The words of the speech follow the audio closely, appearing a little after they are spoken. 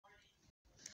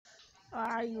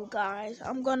Alright, you guys,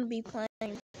 I'm gonna be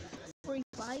playing Free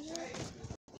Fire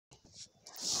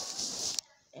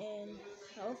and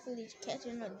hopefully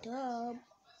catching a dub.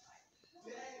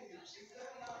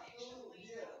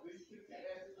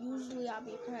 Usually I'll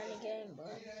be playing the game,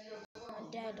 but my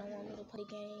dad don't want me to play the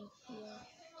game.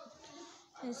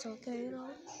 Yeah, it's okay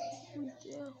though.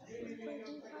 Yeah, we play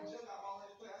Free Fire.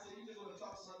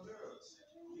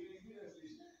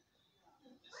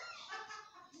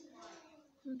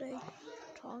 They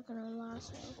talking a lot,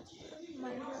 so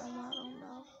might hear them, I don't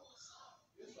know.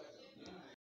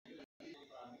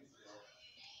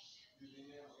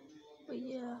 But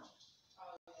yeah,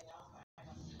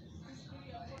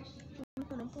 I'm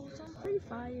gonna post some Free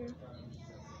Fire.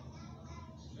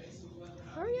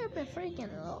 Hurry up and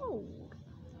freaking load.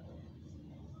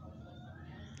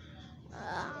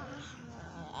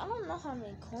 I don't know how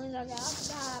many coins I got. I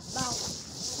got about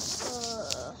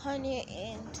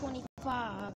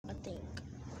 125, I think.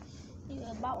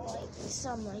 Yeah, about like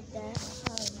something like that.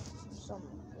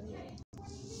 Something. Yeah.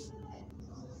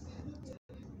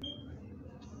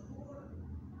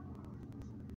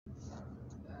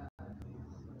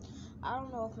 I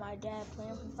don't know if my dad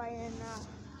playing Free Fire or not.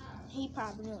 He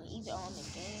probably doing either on the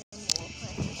game or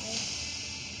playing the game.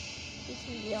 He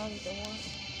can be on either one.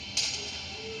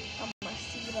 I'm gonna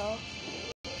see though.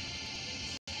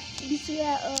 You see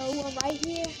that one right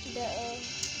here? The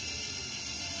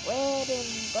red and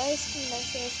gray skin that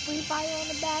says Free Fire on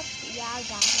the back? Yeah, I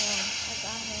got him.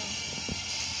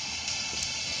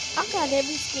 I got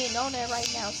every skin on there right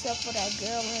now except for that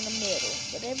girl in the middle.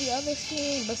 But every other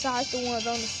skin besides the ones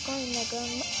on the screen that got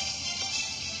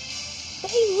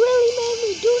they really made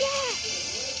me do that?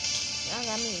 Y'all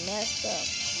got me messed up.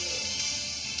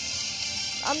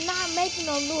 I'm not making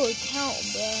no new account,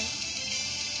 bruh.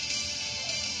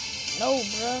 No,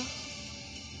 bruh.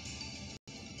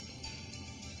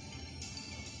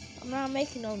 I'm not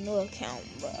making no new account,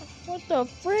 bruh. What the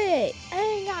frick? I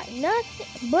ain't got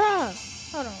nothing, bruh.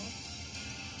 Hold on.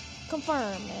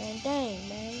 Confirm, man. Dang,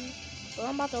 man. But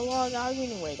I'm about to log out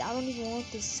anyway. I don't even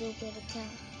want this stupid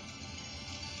account.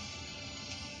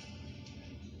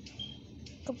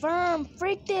 Confirm.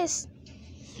 Freak this.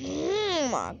 Oh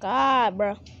my god,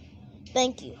 bro.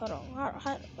 Thank you. Hold on.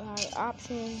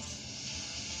 Options.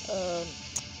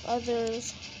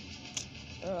 Others.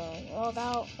 Log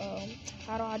out.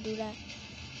 How do I do that?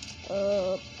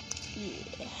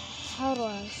 Yeah. How do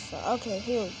I start? Okay,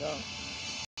 here we go.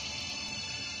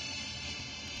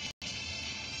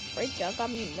 Freak, y'all got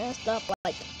me messed up.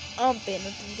 Like, I'm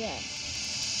finna do that.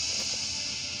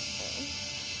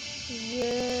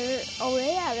 Yeah. Oh,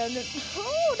 they added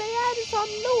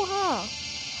something new, huh?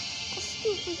 A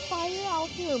stupid fire out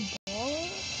here, boy.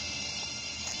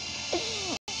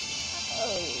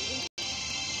 Oh.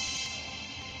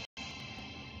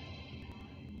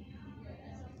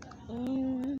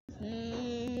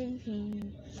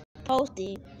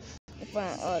 Posted in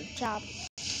front of the chopper,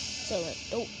 selling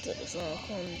dope till the sun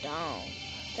comes down.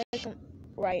 Take him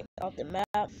right off the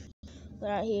map.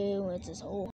 Right here, went this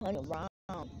whole 100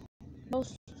 round.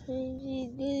 Most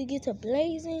get to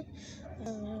blazing. I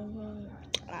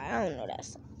don't know that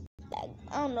song.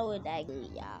 I don't know what that is,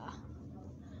 y'all.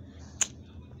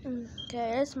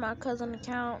 Okay, that's my cousin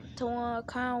account, Tawan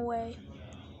Conway.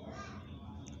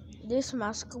 This is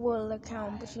my school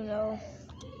account, but you know,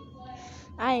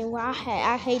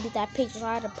 I hated that picture, so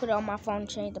I had to put it on my phone and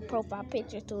change the profile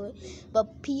picture to it.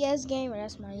 But PS Gamer,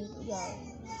 that's my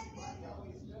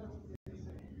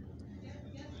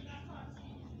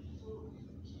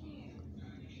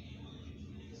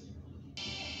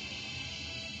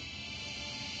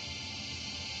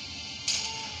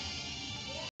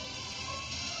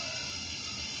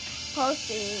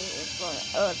posted from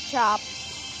chop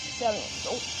selling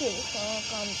dope till the sun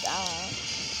comes down.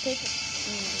 Take it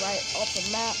right off the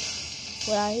map.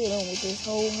 What I hit him with this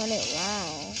whole 100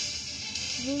 round.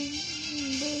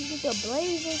 Get the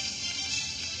blazing.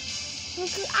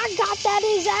 I got that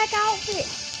exact outfit.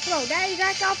 Bro, that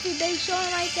exact outfit they showing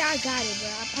right there, I got it,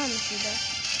 bro. I promise you, bro.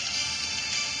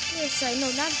 Yes, no,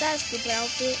 not that stupid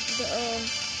outfit. The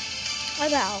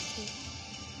other outfit.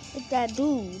 With that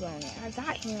dude on it. I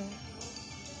got him.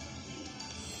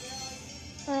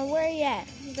 Where he at?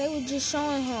 They were just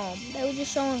showing him.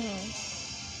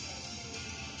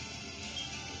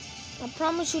 I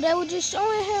promise you, they were just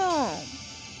showing him.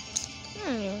 I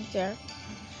don't even care.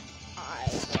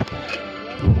 Alright.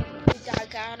 I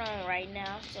got on right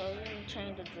now, so let me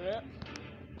change the drip.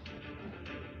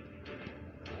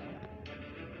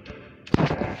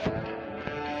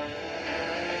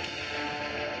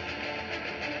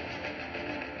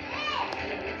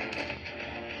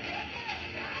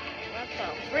 What the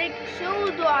freaking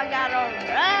shoes do I got on,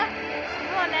 bruh?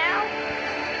 Come on now.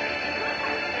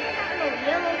 I got no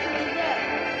yellow shoes up.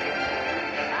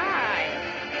 Alright.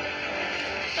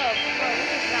 So, bro,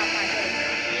 this is not my day.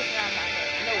 This is not my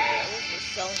day. No, bro, this is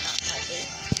so not my day.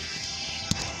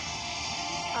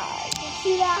 Alright,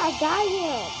 see that? I got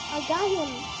him.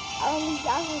 I only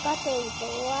got those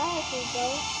glasses,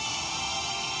 though.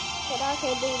 But I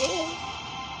can do this.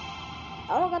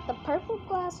 I don't got the purple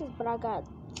glasses, but I got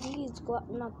these glasses.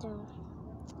 Not them.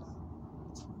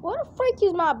 What the freak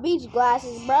is my beach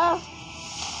glasses, bro?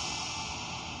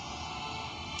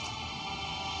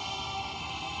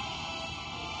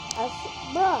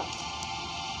 Bro.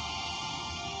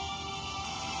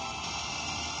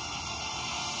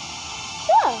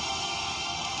 Bro.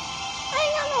 I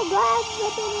ain't got no glasses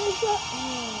up in this shit.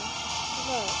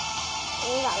 Bro. I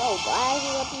ain't got no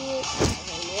glasses up here.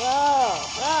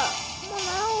 Bro. Come on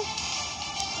now.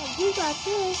 You got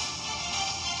this.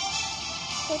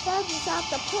 But that's beside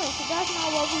the point. So that's not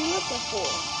what we're looking for.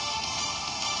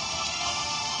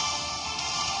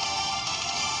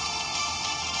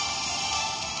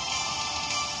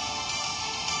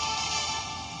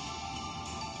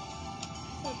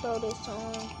 Throw this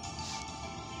on.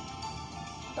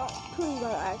 Please don't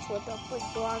ask what the freak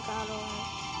do I got on.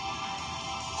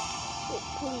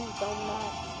 Please don't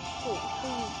match.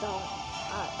 Please don't.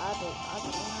 I don't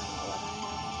know what I'm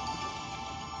having.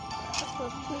 So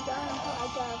please, I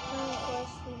got a friend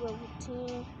request level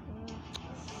 10.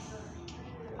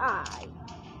 Alright.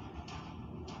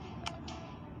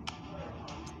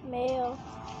 Mail.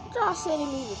 What y'all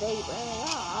sending me today, man?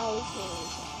 Y'all always sending me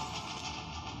something.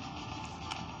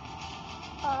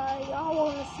 Y'all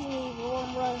want to see me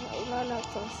run up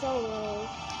some solos.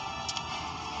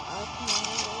 Come on,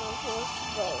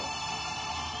 let's go.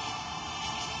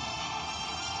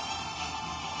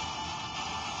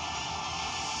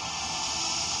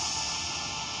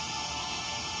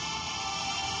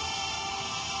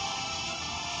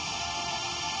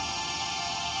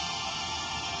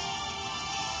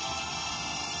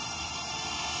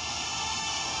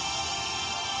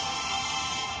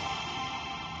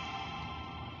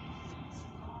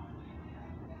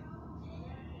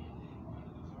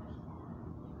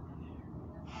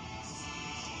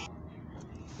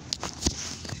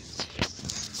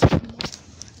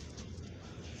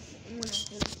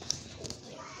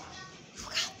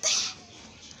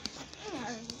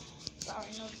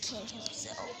 Sorry, no, can't hear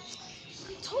himself. I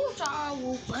told y'all I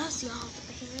will bust y'all.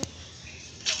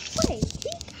 Wait,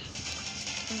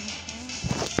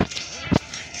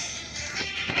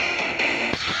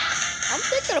 I'm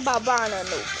thinking about buying a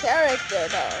new character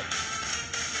though.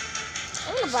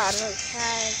 I'm gonna buy a new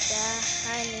character.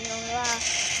 I ain't even gonna lie.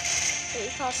 But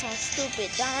it cost some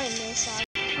stupid diamonds, so I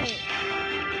can't.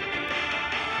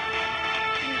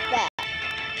 You fat.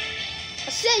 I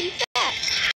said you fat.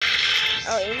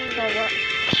 Oh, you gonna go.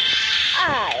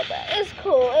 Alright, but it's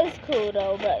cool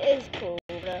though, but it's cool,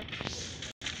 bro.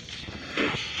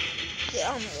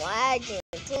 Yeah, I'm lagging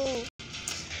too.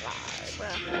 Alright, bro.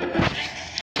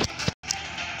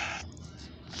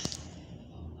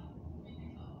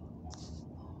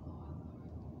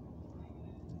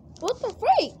 What the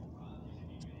freak?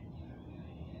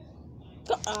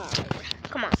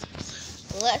 Come on.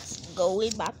 Let's go. We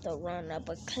about to run up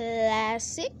a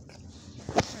classic.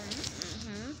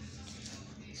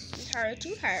 Heard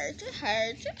you.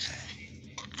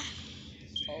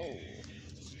 Oh.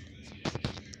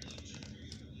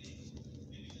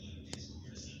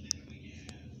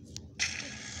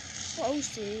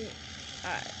 Post it.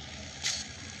 Alright.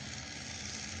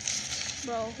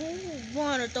 Bro, who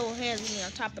wanna throw hands with me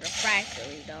on top of the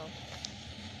factory though?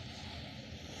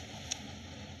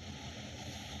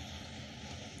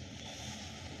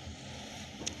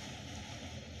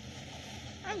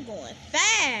 I'm going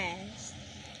fast.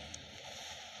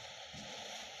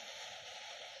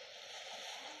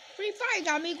 Free Fire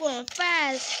got me going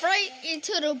fast, straight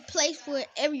into the place where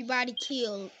everybody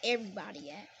killed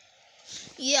everybody at.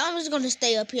 Yeah, I'm just gonna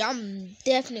stay up here. I'm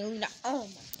definitely not. Oh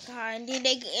my god!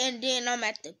 And then I'm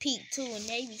at the peak too, and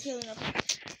they be killing up,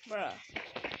 bruh.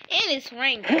 And it's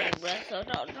rain game, bruh. So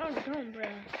don't,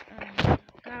 bruh. Oh my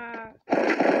god!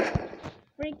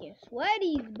 Freaking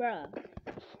sweaties, bruh.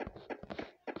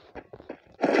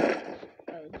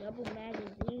 Oh, double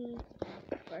magazine.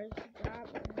 First drop.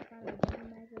 Double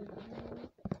magazine.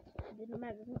 Double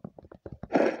magazine.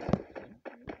 I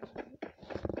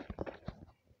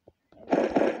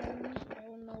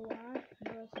don't know why.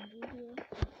 But it's a video.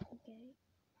 Okay.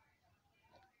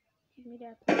 Give me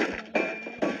that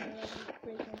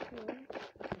freaking cool.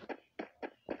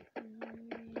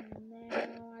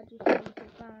 Now I just need to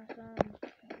find some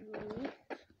glue.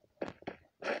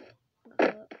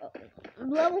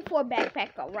 level 4 backpack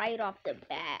right off the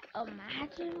bat.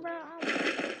 Imagine, bro. I'm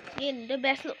getting the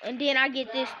best look. And then I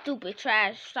get this stupid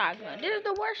trash shotgun. This is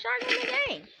the worst shotgun in the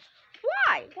game.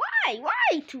 Why?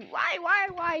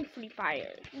 Why Free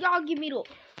Fire? Y'all give me the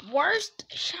worst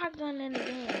shotgun in the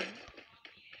game.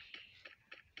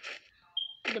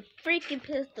 The freaking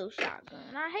pistol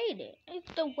shotgun. I hate it.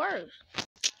 It's the worst.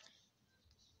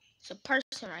 It's a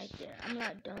person right there. I'm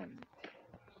not dumb.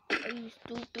 Are you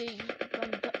stupid? You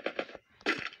dumb.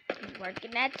 You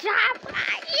working that job?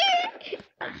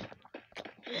 Yeah.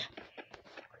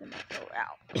 Clear my throat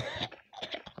out.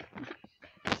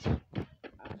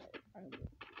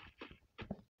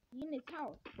 He in his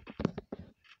house.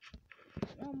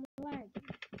 I'm lagging.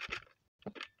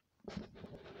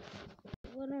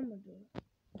 What I'm gonna do?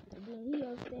 And then he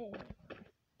upstairs.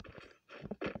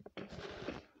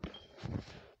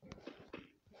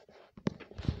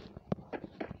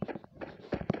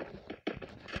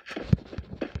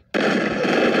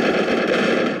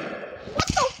 What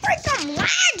the frick? I'm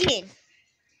lagging.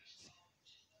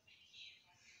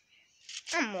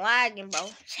 I'm lagging, bro.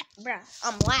 Bruh,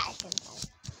 I'm lagging, bro.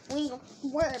 We ain't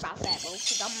gonna worry about that, bro,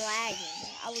 because I'm lagging.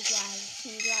 I was lagging.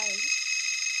 He's like,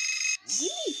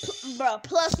 give me, bro,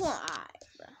 +1 eye,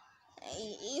 bro.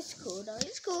 It's cool, though.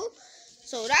 It's cool.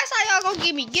 So that's how y'all gonna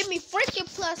give me. Give me freaking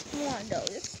 +1, though.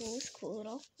 It's cool,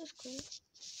 though. It's cool.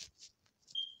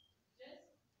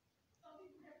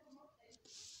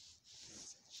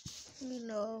 You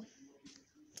know.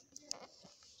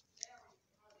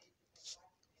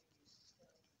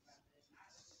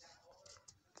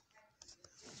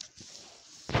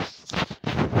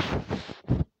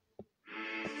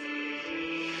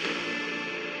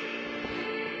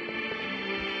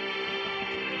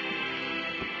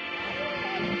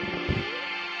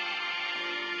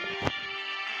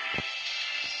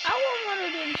 I want one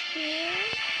of them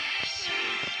skins.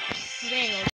 They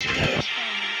ain't gonna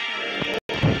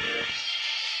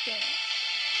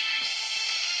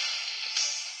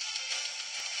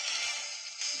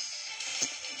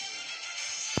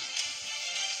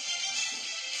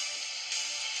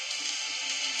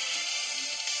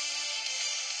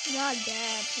my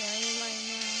dad playing right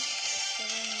now.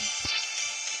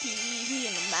 He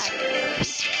in the microwave.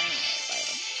 So I ain't gonna fight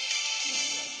him.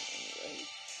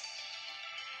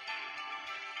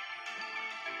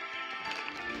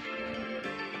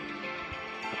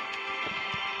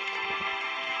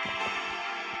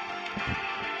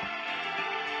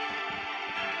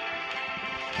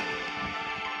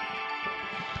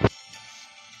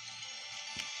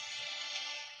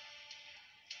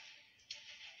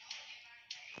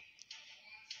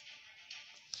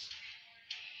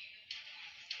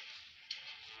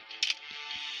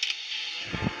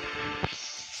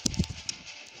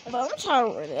 But I'm trying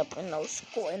to run up in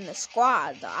the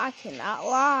squad, though. I cannot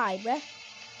lie, bruh.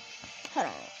 Hold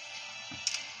on.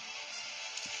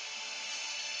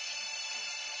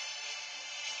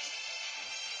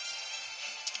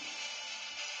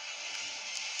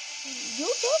 You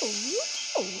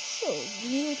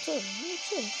too.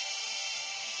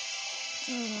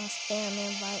 I'm gonna spam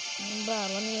invite, bro.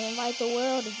 Let me invite the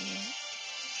world again.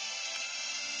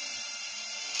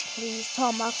 Please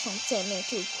talk about something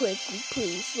too quickly.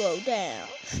 Please slow down.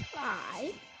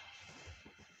 Bye.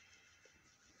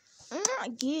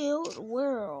 Guild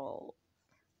World.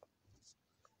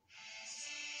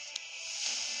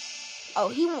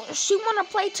 Oh, she wanna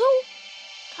play too?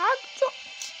 Can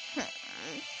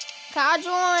I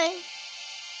join?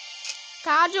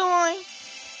 Can I join?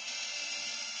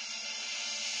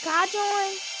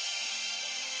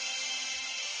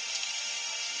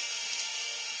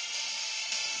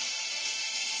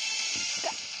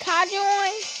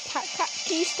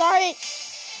 Can you start it?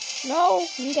 No?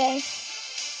 Okay. I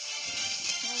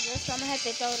guess I'm gonna have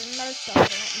to throw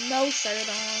no shirt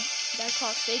on. That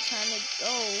cost 600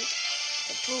 gold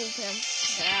to prove him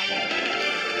that I won.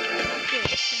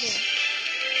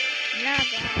 Now I'm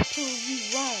gonna prove you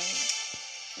wrong.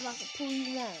 I'm about to prove you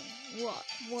wrong.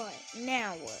 What? Now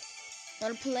what?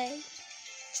 Wanna play?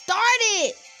 Start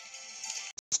it!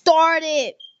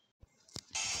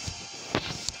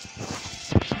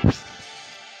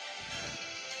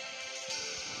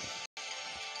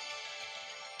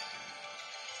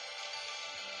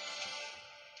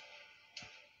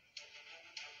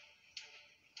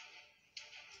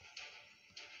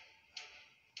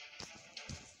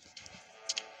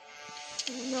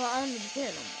 No, I don't even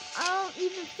care no more. I don't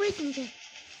even freaking care.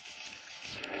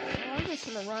 I'm just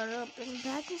gonna run up and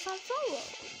back with some solo.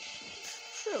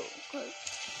 True, cause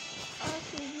I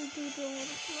see you people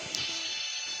wanna play.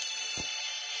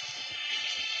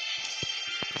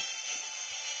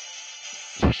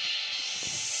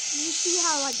 You see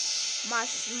how like my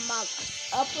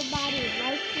upper body is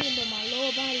light skin, but my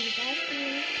lower body is dark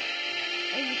skin?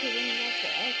 That's because I ain't got the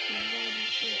extra body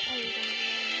shit. I was like,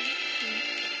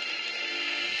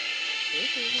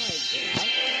 this is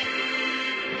like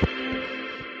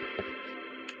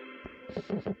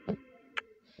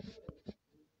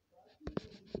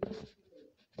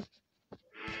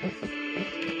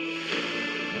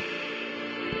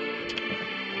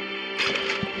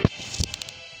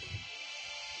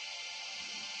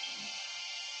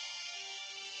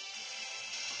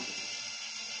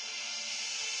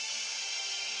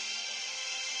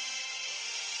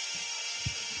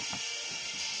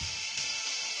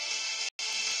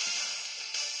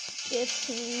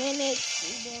minutes.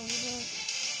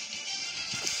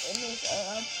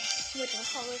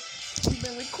 We've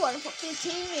been recording for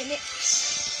 15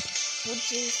 minutes,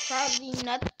 which is probably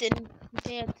nothing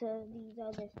compared to these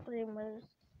other streamers.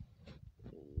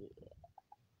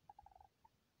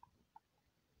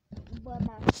 But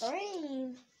my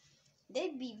streams, they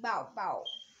be about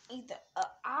either an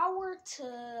hour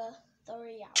to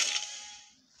 3 hours.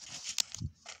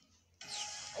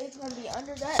 It's gonna be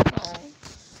under that long.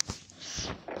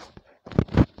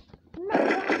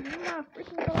 My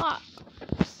freaking Glock.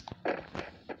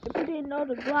 If you didn't know,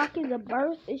 the Glock is a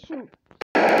burst. It shoots.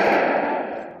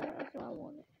 That's what I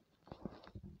wanted.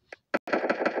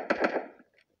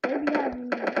 They be having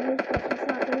me do stuff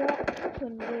inside the wall. I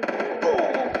couldn't do it.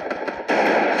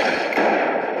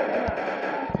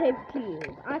 I take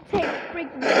kills. I take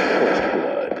freaking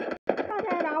kills. I got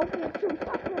that outfit too.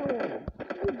 Stop playing with me.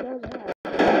 Who doesn't have?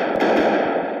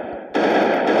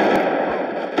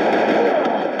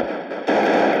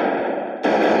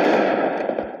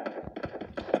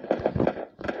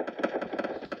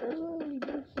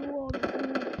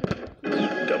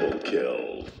 Double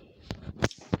kill.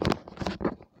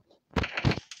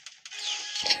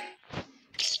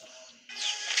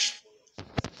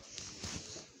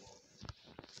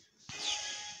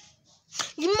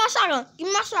 Give me my shotgun. Give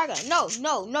me my shotgun.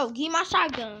 No. Give me my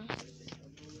shotgun.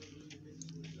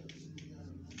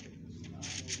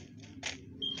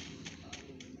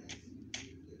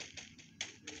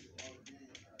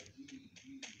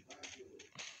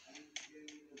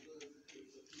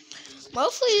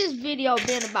 Mostly this video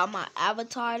been about my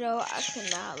avatar though. I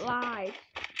cannot lie.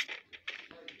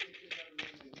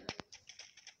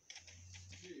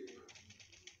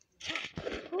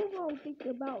 Who gonna think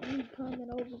about me coming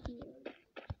over here?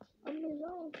 I'm his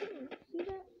own too. See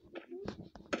that?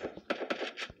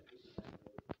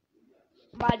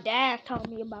 My dad told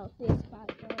me about this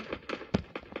about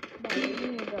a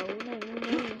year ago. We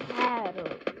ain't had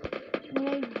it.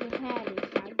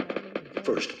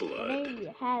 First blood. They ain't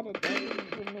even had it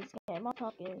in this game. I'm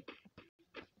talking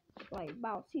like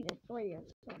about season 3 or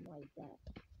something like that.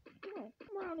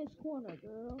 Come around this corner,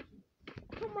 girl.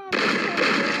 Come around this corner,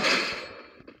 girl.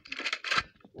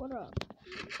 What up?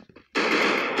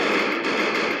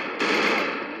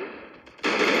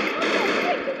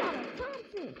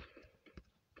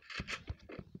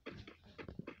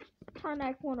 Turn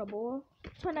that corner, boy.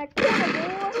 Turn that corner,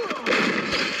 boy.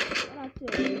 What I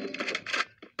tell you?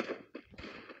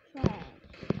 Trash.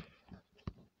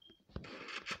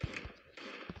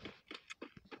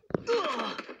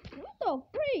 What the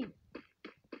freak?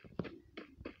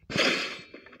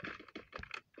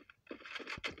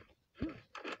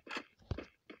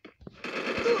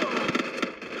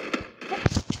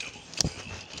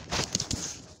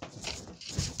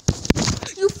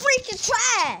 You freaking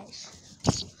trash!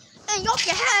 And y'all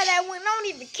can have that one. I don't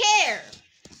even care.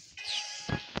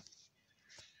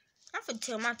 I'm finna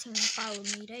tell my team to follow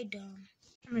me. They dumb.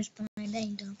 I'm just playing. They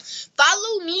ain't dumb.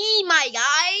 Follow me, my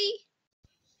guy.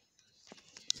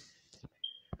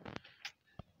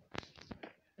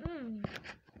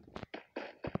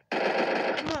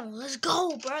 Come on, let's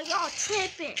go, bro. Y'all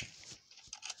tripping.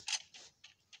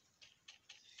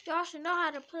 Y'all should know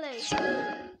how to play. If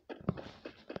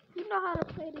you know how to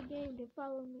play the game, then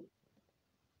follow me.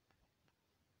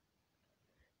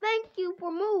 Thank you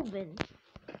for moving.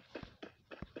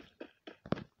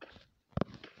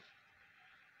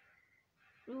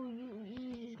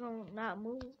 You just gonna not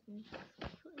move.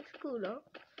 It's cool though.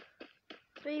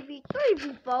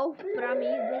 3v4, but I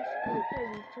mean it's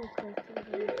basically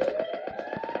 3v2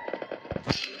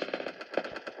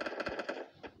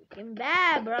 Getting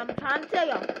bad, bro. I'm trying to tell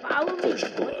y'all, follow me.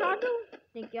 What y'all do?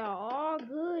 Think y'all all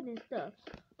good and stuff.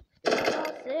 Stay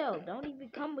yourself. Don't even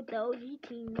come with the OG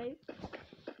teammates.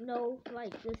 No,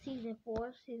 like the season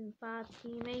 4, season 5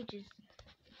 teammates. Just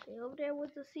stay over there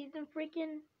with the season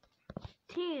freaking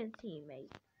 10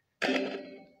 teammates.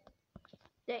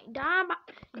 Dying by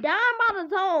the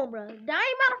zone, bro. Dying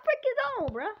by the freaking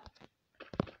zone, bro.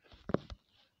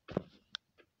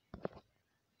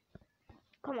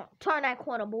 Come on, turn that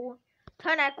corner, boy.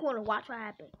 Turn that corner. Watch what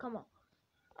happens. Come on.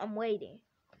 I'm waiting.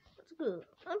 It's good.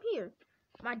 I'm here.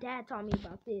 My dad taught me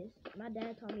about this. My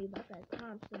dad taught me about that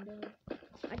Thompson, though.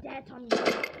 My dad taught me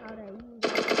about how that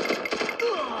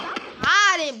Stop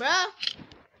hiding, bro.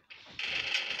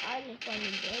 Hiding from me,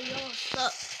 bro. Y'all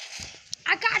suck.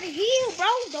 I gotta heal, bro.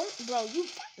 Don't, bro. You,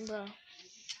 bro.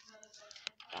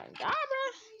 Don't die, bro.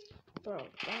 Bro, don't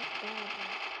die, bro.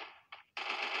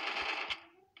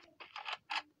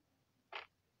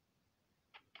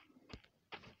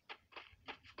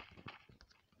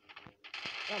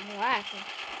 I'm laughing.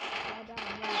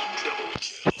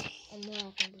 I'm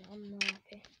laughing, bro. I'm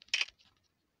laughing.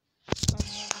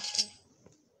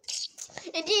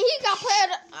 And then he got player.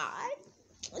 Alright.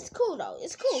 It's cool, though.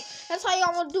 It's cool. That's all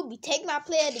y'all want to do. Be take my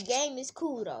player of the game. It's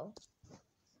cool, though.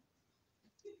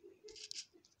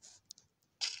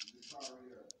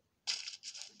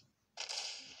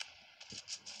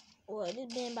 What?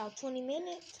 It's been about 20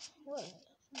 minutes? What?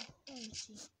 Let me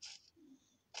see.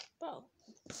 Bro.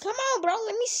 Come on, bro.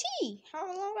 Let me see. How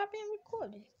long I've been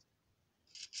recording?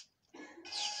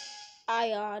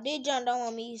 This John don't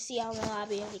want me to see how long I've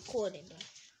been recording, bro.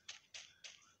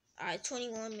 Alright,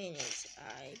 21 minutes.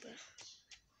 Alright, bro.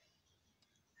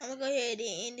 I'm gonna go ahead and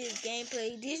end this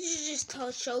gameplay. This is just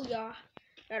to show y'all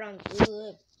that I'm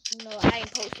good. You know, I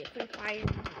ain't posted Free Fire in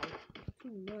like 2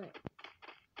 months.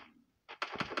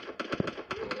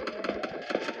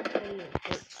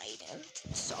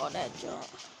 Saw that jump.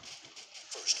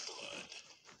 First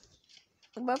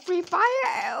blood. But Free Fire,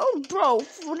 oh, bro.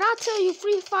 When I tell you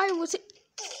Free Fire was it,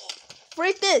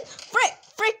 frick this,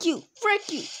 frick you.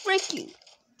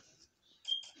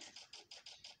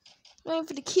 You ain't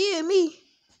finna kill me.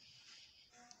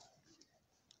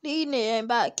 These niggas ain't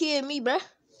about to kill me, bruh.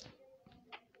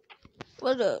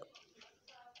 What up?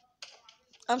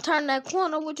 I'm turning that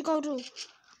corner. What you gonna do?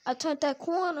 I turned that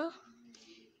corner.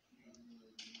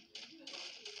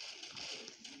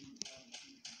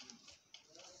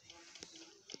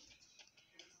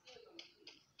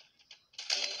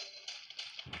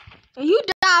 And you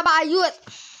die by you.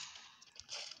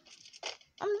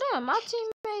 I'm done. My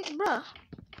teammate, bruh.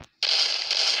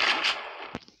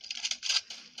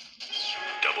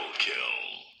 Double kill.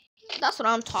 That's what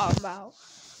I'm talking about.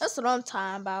 That's what I'm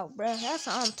talking about, bruh. That's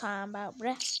what I'm talking about,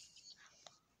 bruh.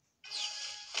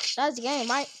 That's the game,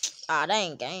 right? Ah, that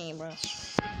ain't game, bro.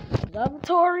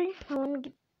 Laboratory. Let me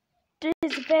get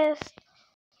this vest.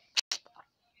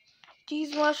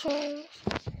 These mushrooms.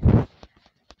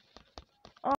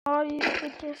 All these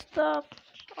freaking stuff.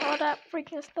 All that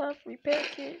freaking stuff. Repair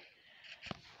kit.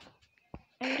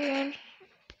 And then,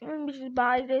 let me just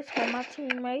buy this for my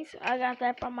teammates. I got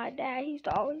that from my dad. He used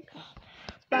to always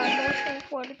buy mushrooms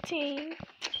for the team.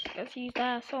 Because he used to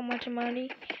have so much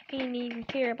money. He didn't even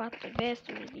care about the vest.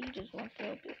 He just wanted to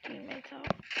help his teammates out.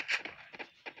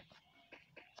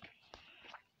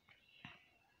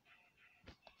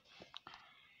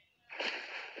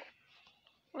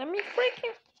 Let me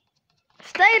freaking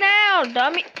stay down,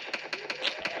 dummy.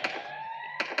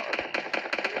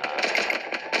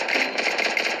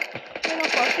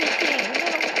 For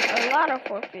 15. A lot of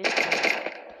 450.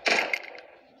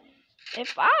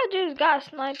 If I just got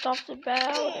sniped off the bat,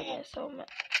 I would have been so mad.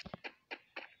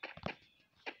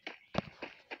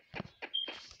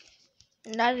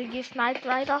 Now to get sniped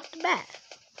right off the bat.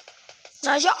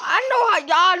 Now y'all,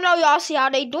 I know y'all see how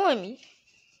they doing me.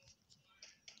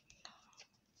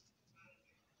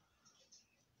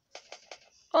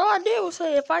 All I did was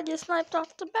say if I get sniped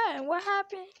off the bat, what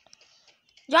happened?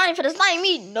 Y'all ain't finna snipe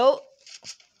me, nope.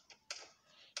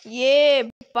 Yeah,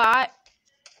 but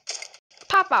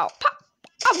pop out, pop.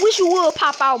 I wish you would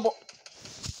pop out, but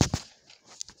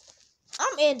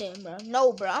I'm ending, bro.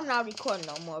 No, bro, I'm not recording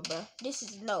no more, bro. This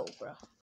is no, bro.